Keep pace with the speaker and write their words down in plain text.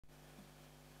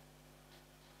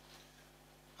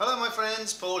my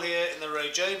friends, Paul here in the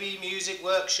RoJoBe Music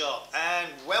Workshop,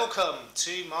 and welcome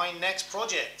to my next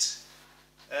project.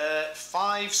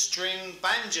 5-string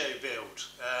banjo build,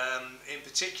 in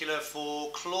particular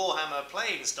for clawhammer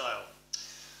playing style.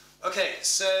 Okay,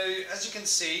 so as you can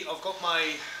see, I've got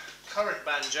my current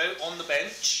banjo on the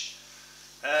bench.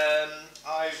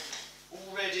 I've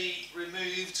already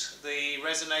removed the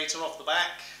resonator off the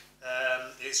back.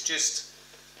 It's just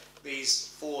these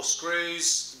 4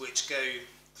 screws which go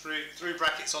through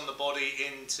brackets on the body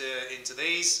into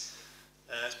these.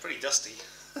 It's pretty dusty.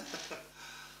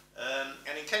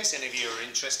 And in case any of you are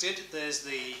interested, there's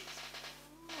the,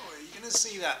 you're going to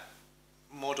see that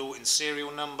model and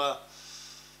serial number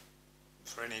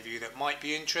for any of you that might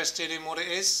be interested in what it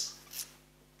is.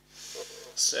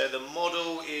 So the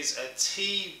model is a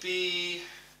TB,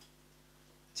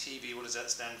 what does that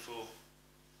stand for?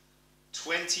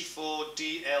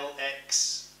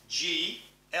 24DLXG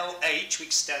LH,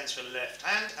 which stands for left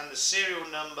hand, and the serial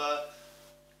number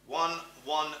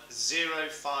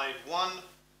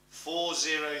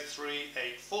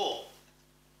 110514034.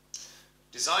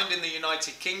 Designed in the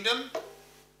United Kingdom,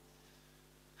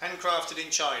 handcrafted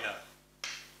in China.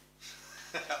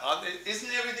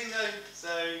 Isn't everything though?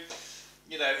 So,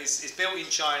 you know, it's built in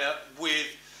China with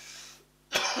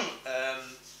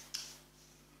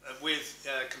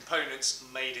components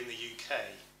made in the UK.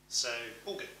 So,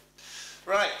 all good.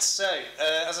 Right, so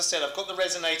as I said, I've got the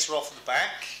resonator off the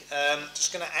back.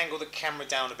 Just going to angle the camera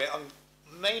down a bit. I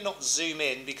may not zoom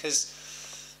in because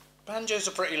banjos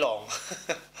are pretty long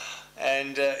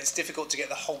and it's difficult to get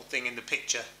the whole thing in the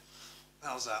picture.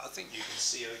 How's that? I think you can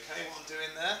see okay what I'm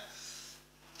doing there.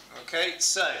 Okay,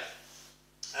 so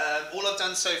all I've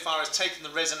done so far is taken the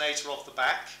resonator off the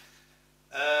back.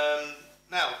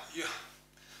 Now,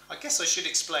 I guess I should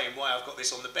explain why I've got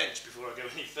this on the bench before I go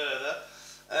any further.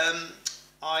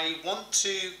 I want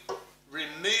to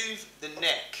remove the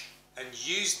neck and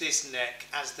use this neck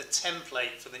as the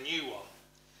template for the new one.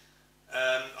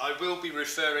 I will be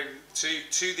referring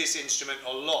to this instrument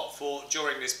a lot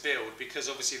during this build, because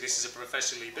obviously this is a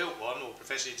professionally built one or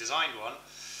professionally designed one,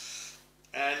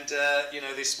 and you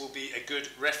know, this will be a good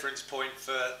reference point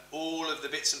for all of the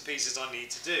bits and pieces I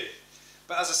need to do.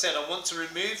 But as I said, I want to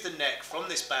remove the neck from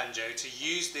this banjo to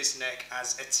use this neck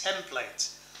as a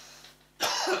template.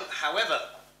 However,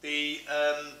 the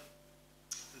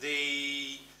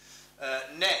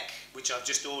neck, which I've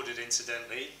just ordered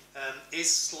incidentally, is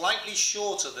slightly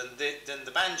shorter than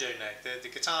the banjo neck. The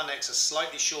guitar necks are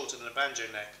slightly shorter than the banjo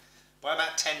neck by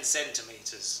about 10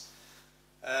 centimeters,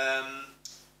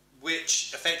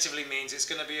 which effectively means it's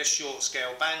going to be a short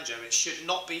scale banjo. It should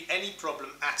not be any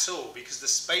problem at all, because the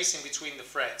spacing between the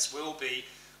frets will be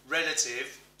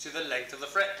relative to the length of the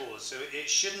fretboard, so it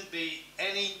shouldn't be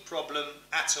any problem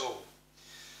at all.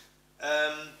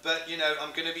 But you know,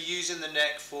 I'm going to be using the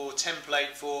neck for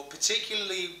template for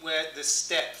particularly where the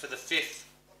step for the fifth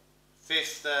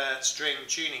string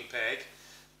tuning peg,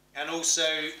 and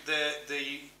also the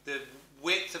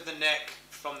width of the neck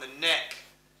from the neck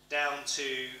down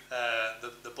to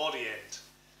the body end.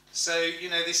 So you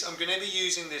know, I'm going to be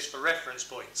using this for reference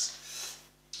points.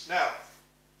 Now,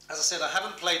 as I said, I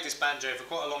haven't played this banjo for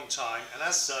quite a long time, and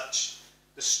as such,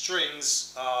 the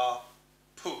strings are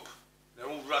poop. They're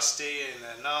all rusty and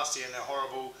they're nasty and they're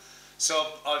horrible.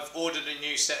 So I've ordered a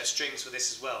new set of strings for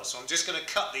this as well. So I'm just going to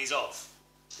cut these off.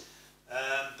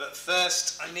 But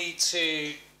first I need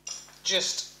to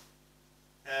just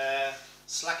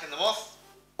slacken them off.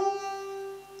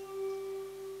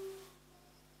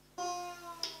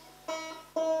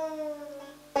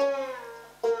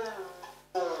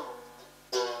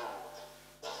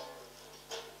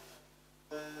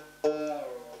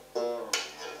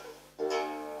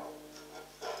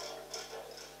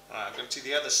 To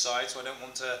the other side, so I don't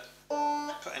want to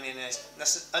put any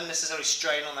unnecessary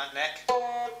strain on that neck.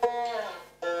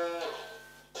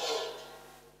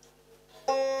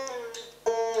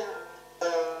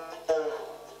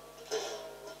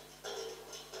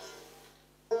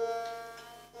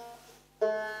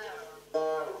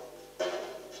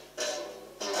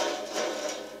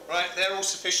 Right, they're all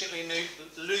sufficiently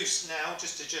loose now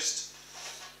just to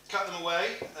cut them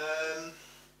away.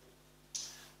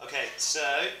 Okay,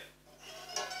 so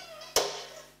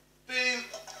boom.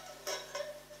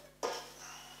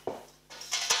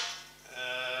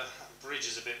 Bridge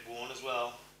is a bit worn as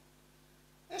well.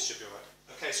 That should be alright.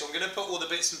 Okay, so I'm going to put all the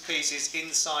bits and pieces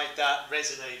inside that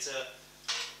resonator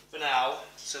for now,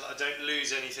 so that I don't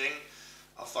lose anything.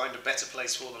 I'll find a better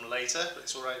place for them later, but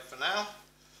it's alright for now.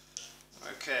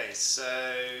 Okay, so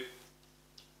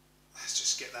let's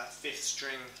just get that 5th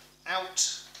string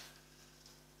out.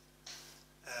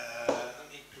 Let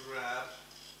me grab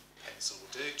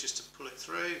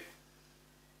through.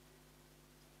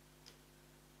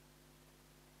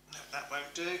 No, that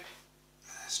won't do.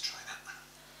 Let's try that.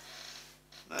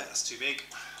 No, that's too big.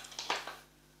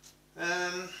 Okay,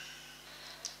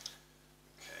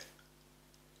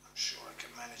 I'm sure I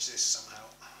can manage this somehow.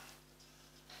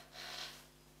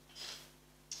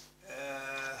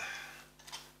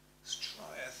 Let's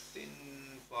try a thin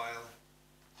vial.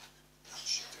 That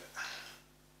should do it.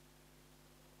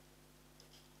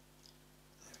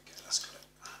 There we go, that's got it.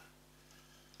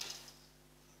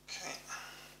 Okay.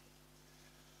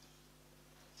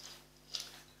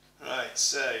 Right,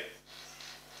 so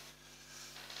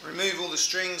remove all the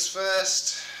strings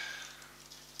first.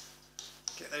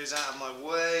 Get those out of my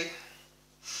way.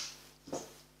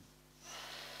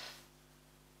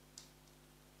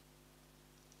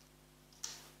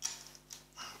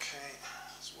 Okay,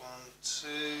 that's 1,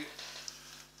 2.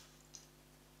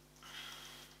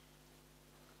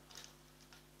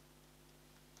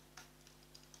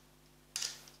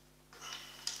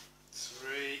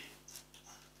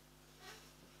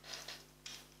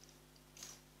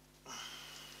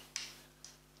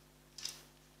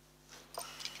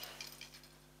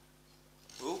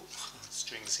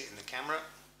 Strings hitting the camera.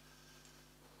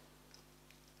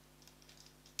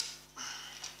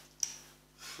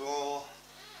 4,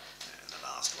 and the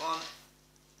last one.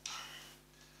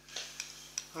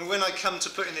 And when I come to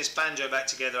putting this banjo back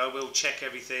together, I will check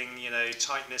everything, you know,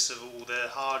 tightness of all the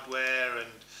hardware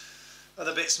and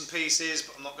other bits and pieces,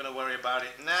 but I'm not going to worry about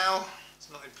it now. It's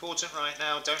not important right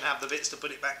now. Don't have the bits to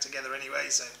put it back together anyway,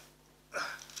 so.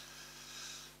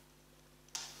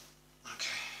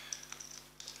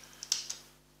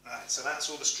 Right, so that's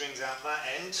all the strings out that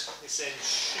end. This end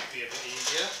should be a bit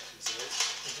easier.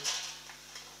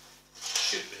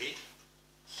 Should be.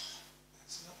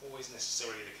 It's not always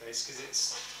necessarily the case because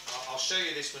it's. I'll show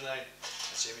you this when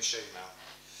actually, let me show you now.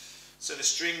 So the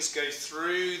strings go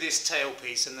through this tail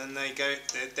piece and then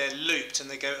they're looped and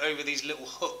they go over these little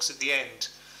hooks at the end.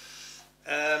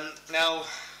 Now,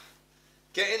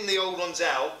 getting the old ones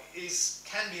out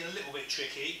can be a little bit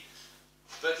tricky.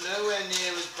 But nowhere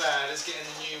near as bad as getting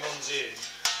the new ones in.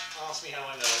 Ask me how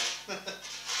I know.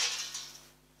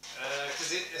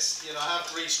 Because you know, I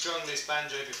have restrung this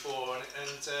banjo before, and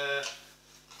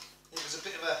it was a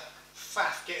bit of a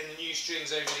faff getting the new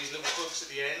strings over these little hooks at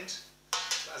the end.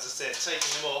 But as I said, taking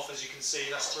them off, as you can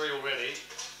see, that's 3 already,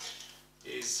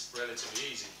 is relatively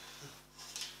easy.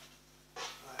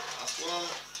 Right, last one.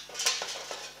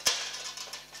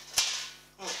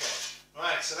 Okay.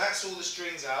 Right, so that's all the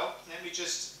strings out. Let me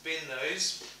just bin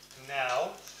those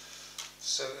now,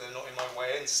 so that they're not in my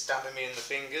way and stabbing me in the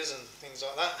fingers and things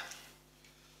like that.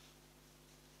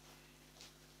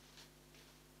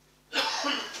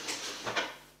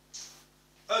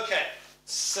 Okay,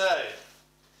 so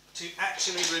to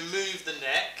actually remove the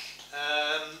neck,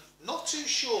 not too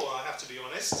sure, I have to be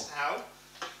honest, how,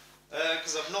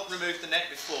 because I've not removed the neck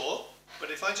before, but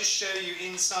if I just show you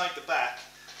inside the back,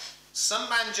 some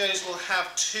banjos will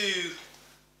have 2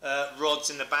 rods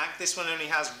in the back. This one only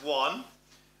has 1,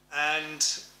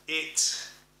 and it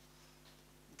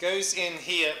goes in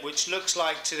here, which looks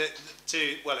like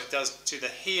well, it does to the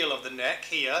heel of the neck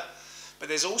here. But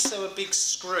there's also a big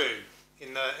screw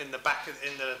in the back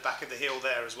of the heel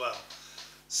there as well.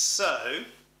 So,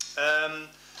 as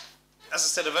I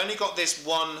said, I've only got this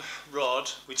 1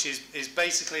 rod, which is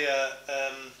basically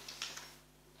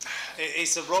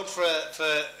it's a rod for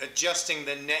adjusting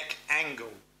the neck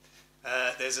angle.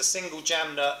 There's a single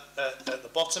jam nut at the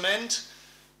bottom end,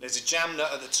 there's a jam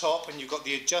nut at the top, and you've got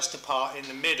the adjuster part in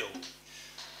the middle.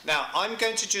 Now I'm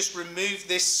going to just remove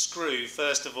this screw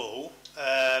first of all.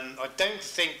 I don't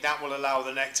think that will allow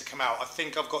the neck to come out. I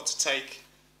think I've got to take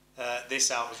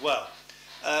this out as well.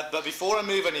 But before I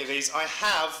move any of these, I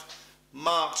have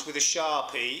marked with a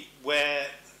Sharpie where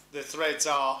the threads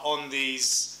are on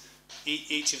these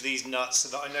each of these nuts, so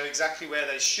that I know exactly where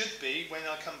they should be when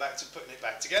I come back to putting it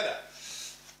back together.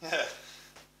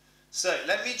 So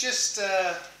let me just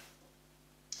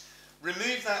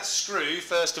remove that screw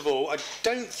first of all. I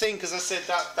don't think, as I said,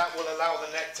 that will allow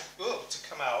the neck to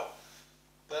come out,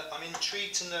 but I'm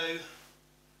intrigued to know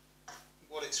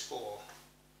what it's for.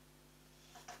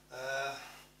 I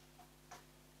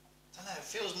don't know, it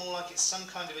feels more like it's some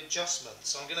kind of adjustment,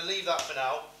 so I'm going to leave that for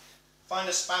now. Find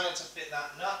a spanner to fit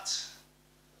that nut,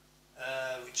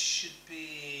 which should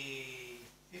be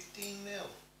 15 mil.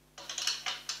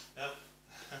 No,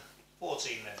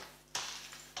 14 mil.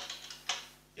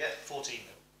 Yeah, 14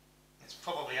 mil. It's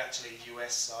probably actually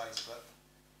US size, but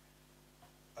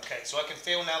okay. So I can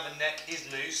feel now the neck is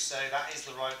loose, so that is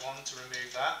the right one to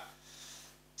remove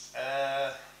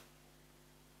that.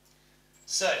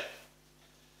 So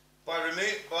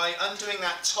By undoing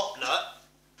that top nut,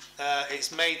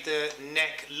 it's made the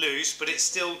neck loose, but it's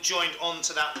still joined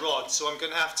onto that rod. So I'm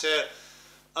going to have to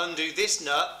undo this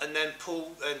nut and then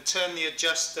pull and turn the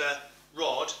adjuster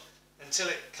rod until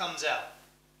it comes out.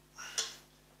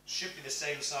 Should be the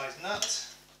same size nut.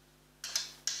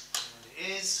 And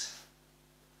it is.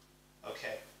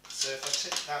 Okay, so if I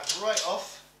take that right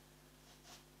off,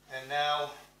 and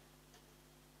now,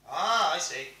 I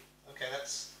see. Okay,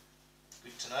 that's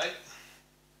good to know.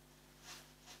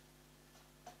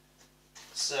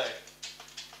 So,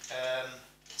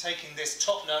 taking this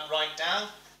top nut right down,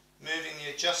 moving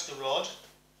the adjuster rod,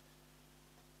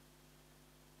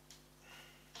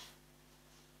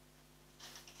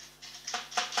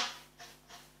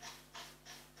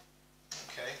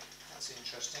 okay, that's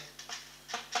interesting.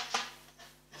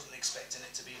 Wasn't expecting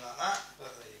it to be like that,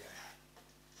 but there you go.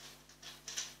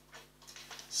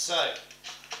 So,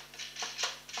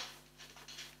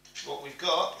 what we've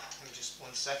got, just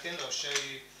one second, I'll show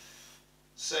you.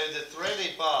 So the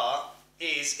threaded bar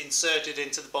is inserted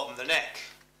into the bottom of the neck,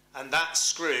 and that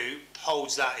screw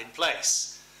holds that in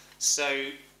place.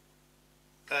 So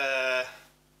I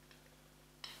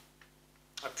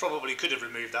probably could have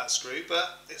removed that screw,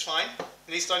 but it's fine.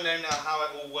 At least I know now how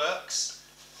it all works.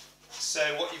 So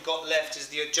what you've got left is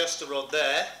the adjuster rod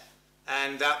there,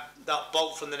 and that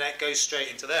bolt from the neck goes straight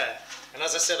into there. And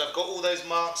as I said, I've got all those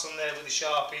marks on there with the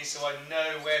Sharpie, so I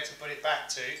know where to put it back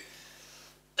to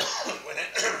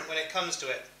when it comes to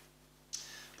it.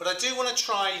 But I do want to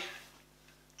try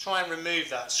and remove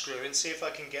that screw and see if I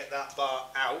can get that bar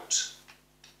out,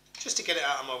 just to get it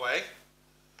out of my way.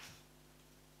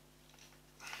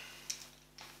 There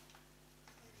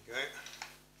we go.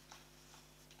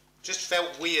 Just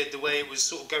felt weird the way it was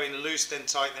sort of going loose then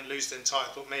tight, then loose then tight.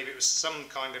 I thought maybe it was some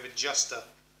kind of adjuster.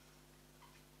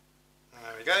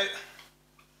 There we go.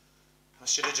 I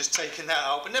should have just taken that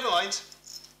out, but never mind.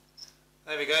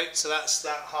 There we go, so that's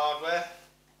that hardware.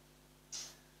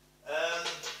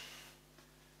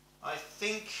 I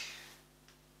think,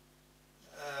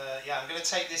 yeah, I'm going to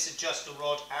take this adjuster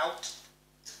rod out.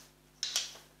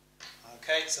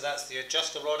 Okay, so that's the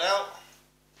adjuster rod out.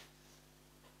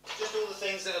 Just all the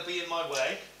things that will be in my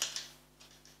way.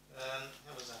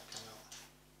 How does that come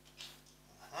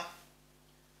out?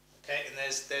 Okay, and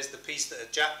there's the piece that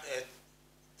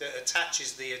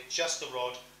attaches the adjuster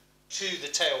rod to the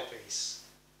tailpiece.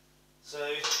 So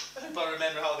I hope I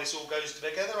remember how this all goes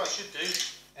together. I should do.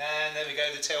 And there we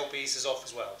go, the tailpiece is off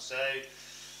as well. So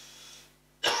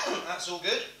that's all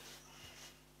good.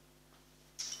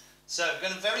 So I'm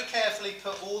going to very carefully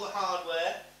put all the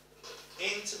hardware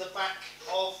into the back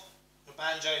of the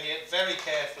banjo here, very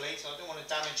carefully, so I don't want to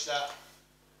damage that,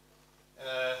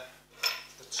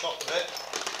 the top of it.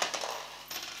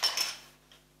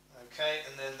 Okay,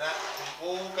 and then that can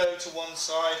all go to one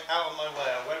side, out of my way.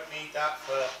 I won't need that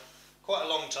for quite a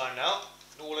long time now.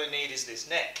 All I need is this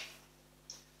neck.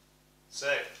 So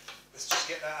let's just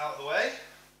get that out of the way.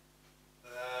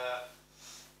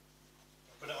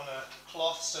 Put it on a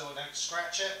cloth so I don't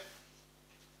scratch it.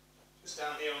 Just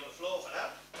down here on the floor for now.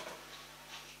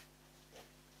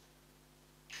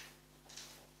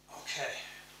 Okay.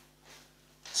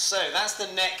 So that's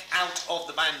the neck out of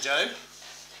the banjo.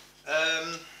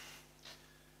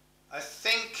 I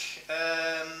think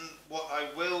what I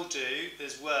will do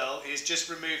as well is just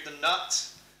remove the nut,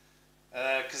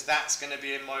 because that's going to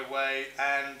be in my way,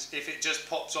 and if it just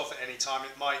pops off at any time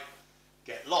it might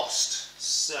get lost.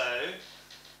 So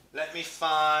let me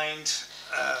find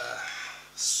a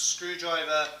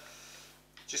screwdriver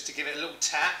just to give it a little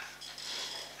tap.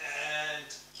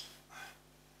 And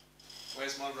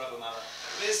where's my rubber mallet?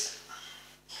 There it is.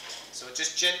 So I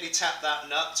just gently tap that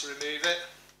nut to remove it.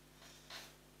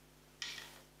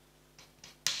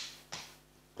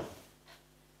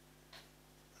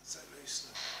 That's that loose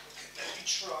now. Okay, let me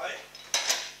try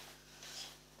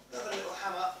another little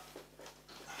hammer.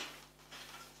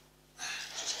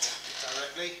 Just tap it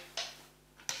directly.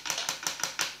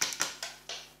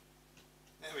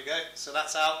 There we go. So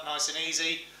that's out nice and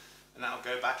easy, and that'll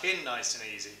go back in nice and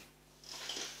easy.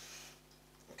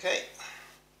 Okay,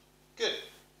 good.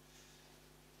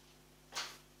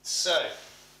 So,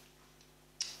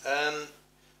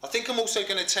 I think I'm also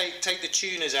going to take the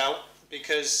tuners out,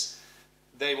 because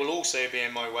they will also be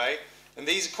in my way. And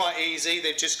these are quite easy.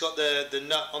 They've just got the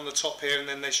nut on the top here, and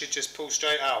then they should just pull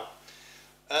straight out.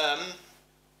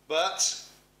 But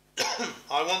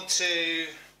I want to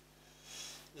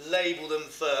label them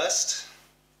first.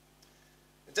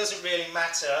 It doesn't really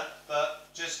matter,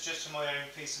 but just for my own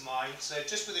peace of mind. So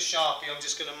just with a Sharpie, I'm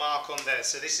just going to mark on there.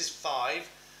 So this is 5.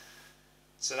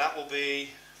 So that will be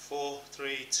 4,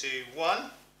 3, 2,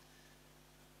 1.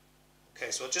 Okay,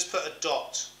 so I'll just put a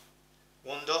dot,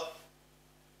 1 dot,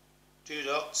 2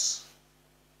 dots,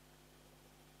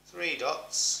 3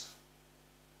 dots,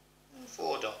 and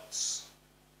 4 dots.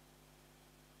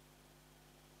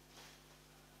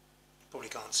 Probably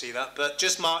can't see that, but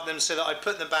just mark them so that I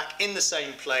put them back in the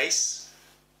same place.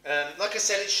 Like I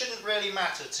said, it shouldn't really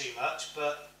matter too much,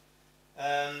 but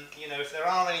you know, if there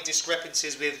are any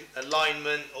discrepancies with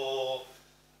alignment or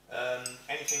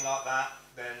anything like that,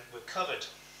 then we're covered.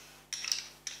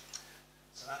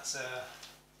 So that's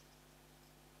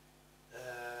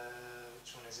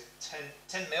which one is it?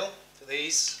 10 mil for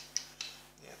these.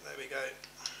 Yeah, there we go.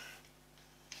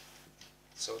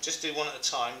 So I'll just do one at a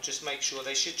time, just make sure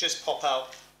they should just pop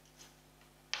out.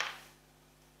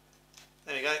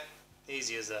 There we go,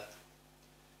 easy as that.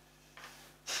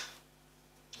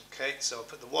 Okay, so I'll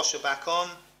put the washer back on,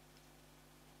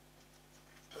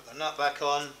 put the nut back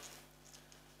on,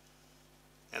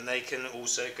 and they can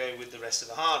also go with the rest of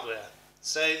the hardware.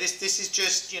 So this is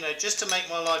just, you know, just to make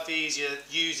my life easier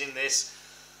using this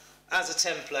as a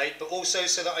template, but also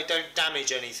so that I don't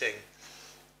damage anything.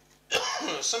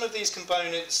 Some of these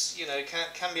components, you know,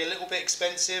 can be a little bit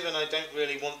expensive, and I don't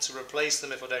really want to replace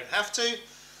them if I don't have to.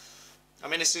 I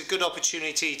mean, it's a good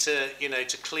opportunity to, you know,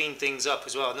 to clean things up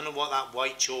as well. I don't know what that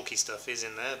white chalky stuff is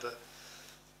in there, but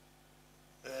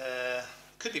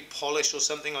could be polish or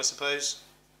something, I suppose.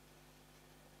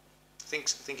 I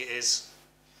think it is.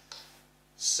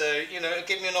 So, you know, it'll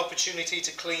give me an opportunity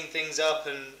to clean things up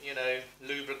and, you know,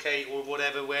 lubricate or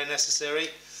whatever where necessary.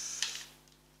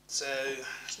 So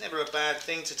it's never a bad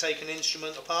thing to take an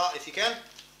instrument apart if you can,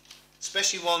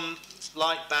 especially one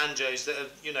like banjos that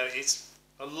are, you know, it's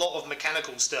a lot of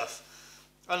mechanical stuff.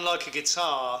 Unlike a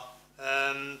guitar,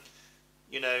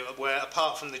 you know, where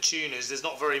apart from the tuners, there's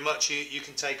not very much you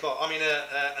can take off. I mean,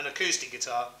 an acoustic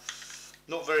guitar,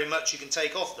 not very much you can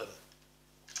take off them.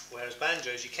 Whereas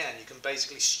banjos, you can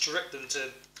basically strip them to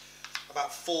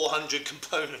about 400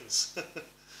 components.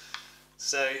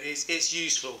 So it's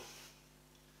useful.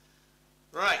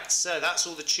 Right, so that's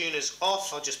all the tuners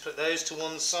off. I'll just put those to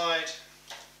one side.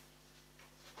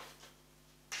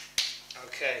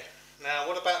 Okay, now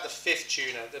what about the 5th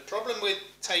tuner? The problem with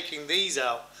taking these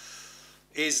out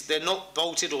is they're not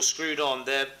bolted or screwed on.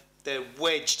 They're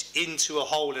wedged into a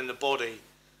hole in the body.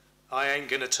 I ain't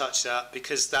going to touch that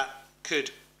because that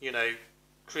could, you know,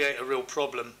 create a real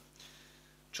problem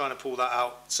trying to pull that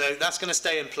out. So that's going to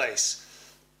stay in place.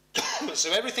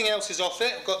 So everything else is off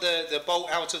it. I've got the bolt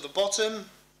out of the bottom.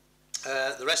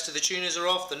 The rest of the tuners are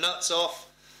off. The nut's off.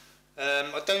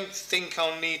 I don't think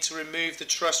I'll need to remove the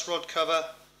truss rod cover,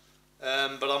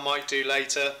 but I might do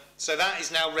later. So that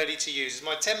is now ready to use. It's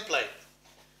my template,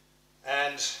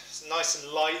 and it's nice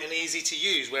and light and easy to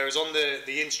use, whereas on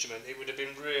the instrument it would have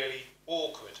been really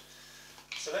awkward.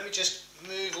 So let me just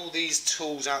move all these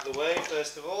tools out of the way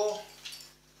first of all.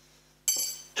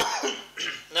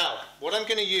 Now, what I'm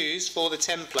going to use for the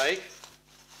template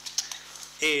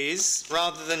is,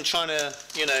 rather than trying to,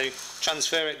 you know,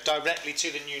 transfer it directly to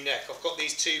the new neck, I've got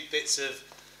these 2 bits of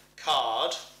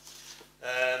card,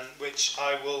 which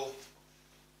I will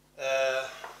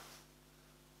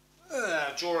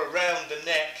draw around the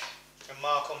neck and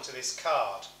mark onto this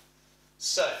card.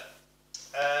 So,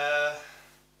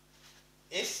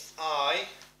 let's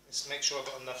make sure I've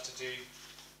got enough to do.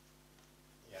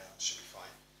 Yeah, that should be fine.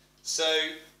 So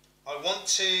I want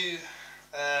to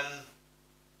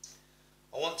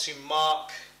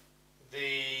mark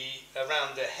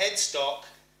around the headstock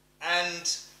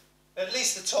and at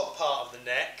least the top part of the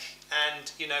neck,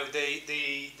 and, you know,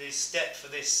 the step for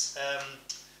this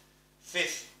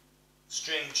 5th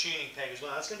string tuning peg as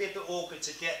well. That's going to be a bit awkward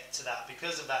to get to that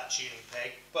because of that tuning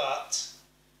peg, but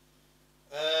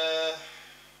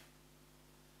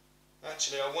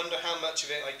actually I wonder how much of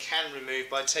it I can remove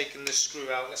by taking the screw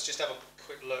out. Let's just have a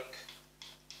quick look,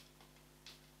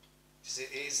 because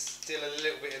it is still a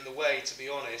little bit in the way, to be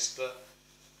honest, but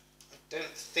I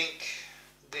don't think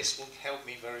this will help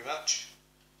me very much.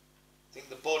 I think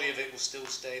the body of it will still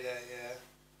stay there, yeah.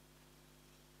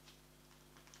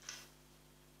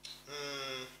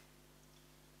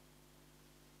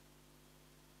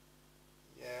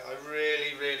 Yeah, I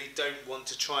really don't want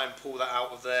to try and pull that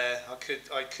out of there. I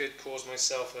could cause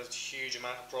myself a huge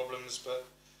amount of problems, but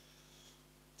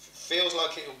if it feels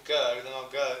like it'll go, then I'll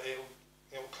go.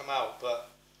 It'll come out, but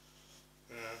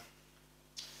yeah,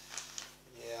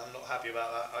 I'm not happy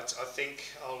about that. I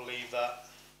think I'll leave that.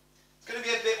 It's going to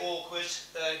be a bit awkward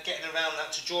getting around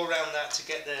that, to draw around that to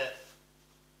get the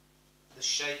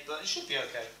shape, but it should be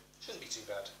okay. Shouldn't be too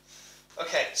bad.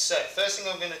 Okay, so first thing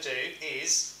I'm going to do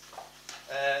is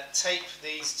tape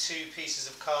these 2 pieces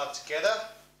of card together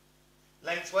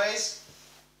lengthways.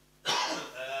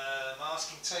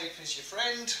 Masking tape is your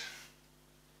friend.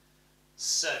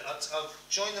 So I'll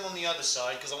join them on the other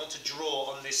side because I want to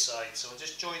draw on this side. So I'll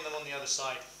just join them on the other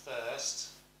side first.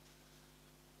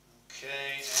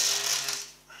 Okay.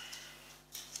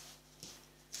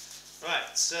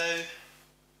 Right. So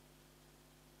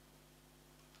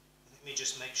let me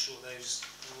just make sure those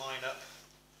line up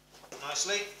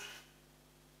nicely.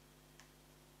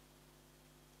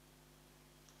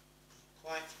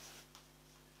 Quite.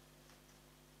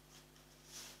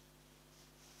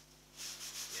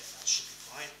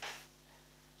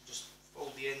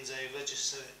 The ends over just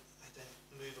so they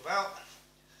don't move about.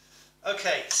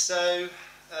 Okay, so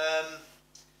I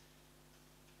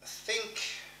think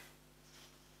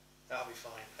that'll be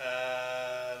fine.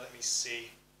 Let me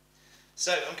see.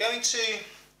 So I'm going to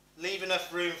leave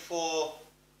enough room for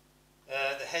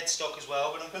the headstock as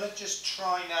well, but I'm going to just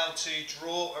try now to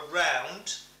draw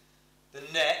around the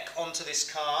neck onto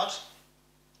this card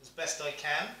as best I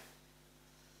can.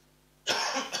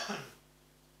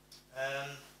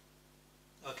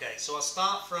 Okay, so I'll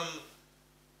start from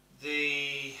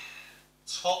the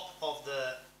top of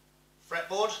the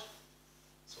fretboard.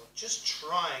 So I'll just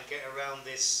try and get around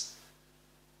this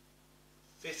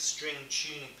 5th string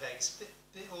tuning peg. It's a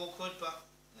bit awkward, but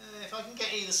if I can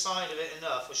get either side of it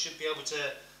enough, I should be able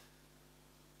to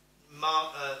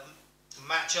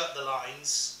match up the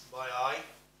lines by eye.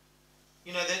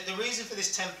 You know, the reason for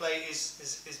this template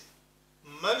is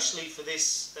mostly for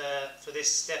this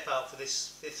step out, for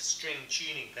this 5th string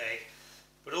tuning peg,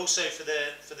 but also for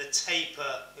the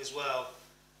taper as well.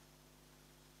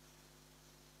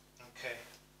 Okay,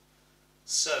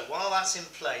 so while that's in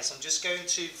place, I'm just going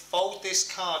to fold this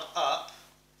card up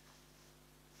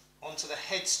onto the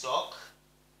headstock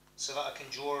so that I can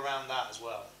draw around that as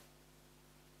well.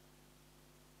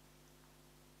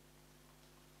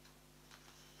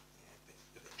 Yeah,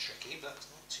 a bit tricky, but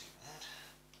not too bad.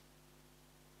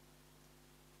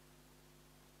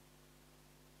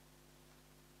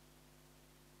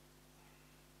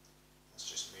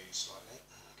 Slightly.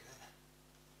 Okay.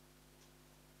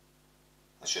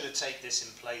 I should have taken this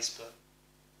in place, but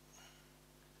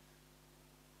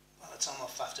by the time I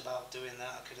faffed about doing that,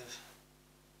 I could have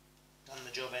done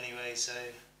the job anyway. So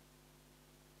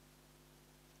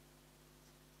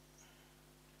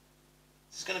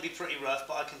this is going to be pretty rough,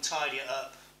 but I can tidy it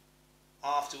up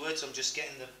afterwards. I'm just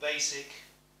getting the basic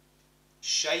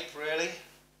shape really.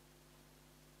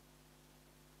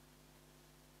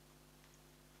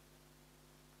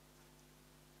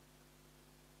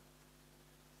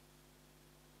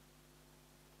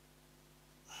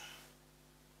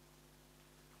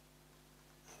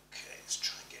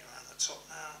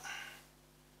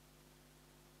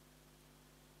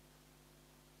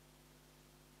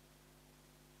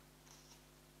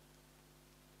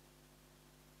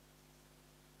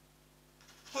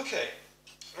 Okay,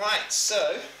 right,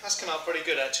 so that's come out pretty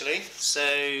good actually.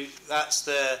 So that's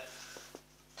the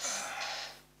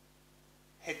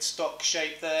headstock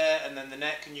shape there, and then the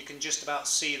neck, and you can just about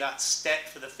see that step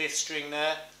for the 5th string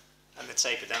there, and the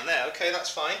taper down there. Okay, that's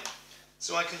fine.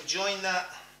 So I can join that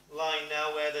line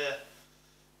now where the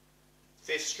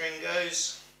 5th string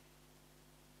goes.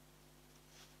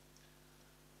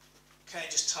 Okay,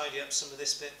 just tidy up some of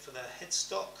this bit for the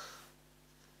headstock.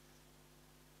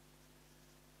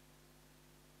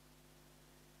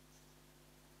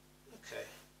 Okay,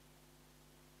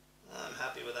 I'm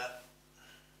happy with that.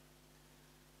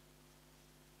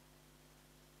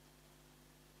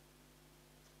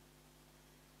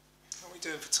 How are we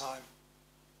doing for time?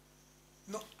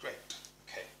 Not great.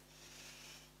 Okay.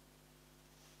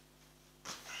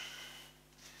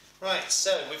 Right,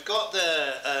 so we've got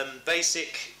the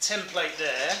basic template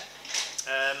there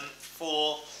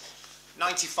for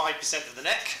 95% of the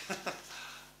neck.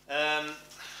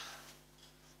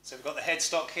 So we've got the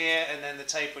headstock here, and then the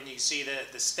taper, and you can see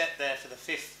the step there for the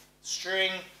 5th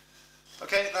string.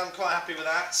 Okay, I'm quite happy with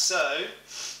that. So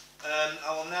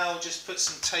I will now just put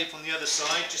some tape on the other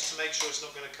side just to make sure it's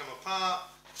not going to come apart.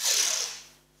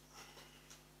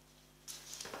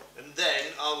 And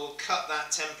then I will cut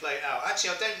that template out.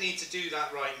 Actually, I don't need to do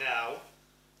that right now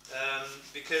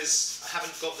because I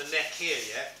haven't got the neck here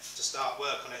yet to start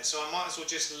work on it. So I might as well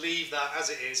just leave that as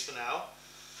it is for now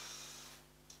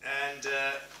and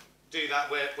do that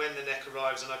when the neck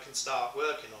arrives and I can start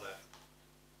working on it.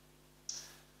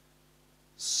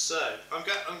 So I'm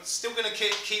still going to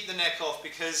keep the neck off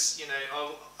because, you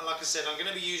know, like I said, I'm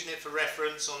going to be using it for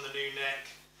reference on the new neck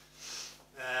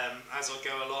as I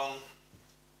go along.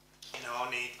 You know,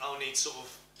 I'll need sort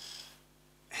of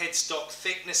headstock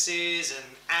thicknesses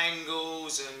and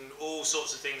angles and all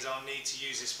sorts of things I'll need to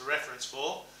use this for reference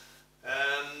for.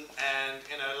 and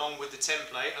along with the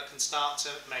template I can start to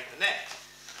make the neck.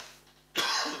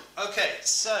 Okay,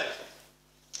 so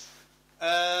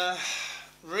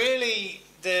really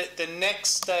the next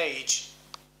stage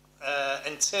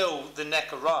until the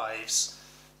neck arrives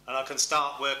and I can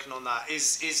start working on that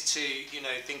is to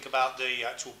think about the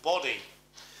actual body.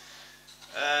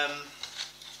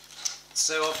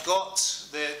 So I've got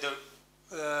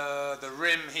the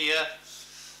rim here.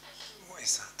 What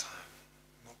is that time?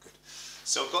 Not good.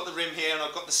 So I've got the rim here and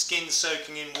I've got the skin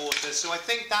soaking in water. So I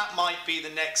think that might be the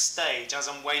next stage as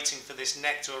I'm waiting for this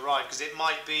neck to arrive, because it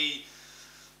might be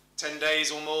 10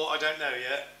 days or more, I don't know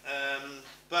yet.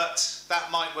 But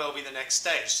that might well be the next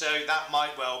stage. So that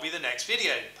might well be the next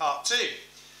video, part 2.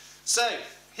 So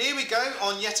here we go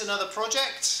on yet another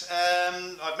project.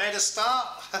 I've made a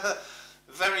start.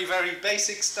 Very, very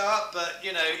basic start, but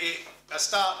a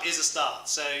start is a start.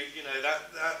 So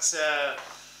that's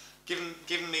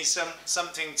given me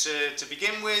something to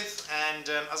begin with. And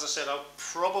as I said, I'll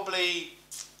probably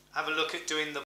have a look at doing the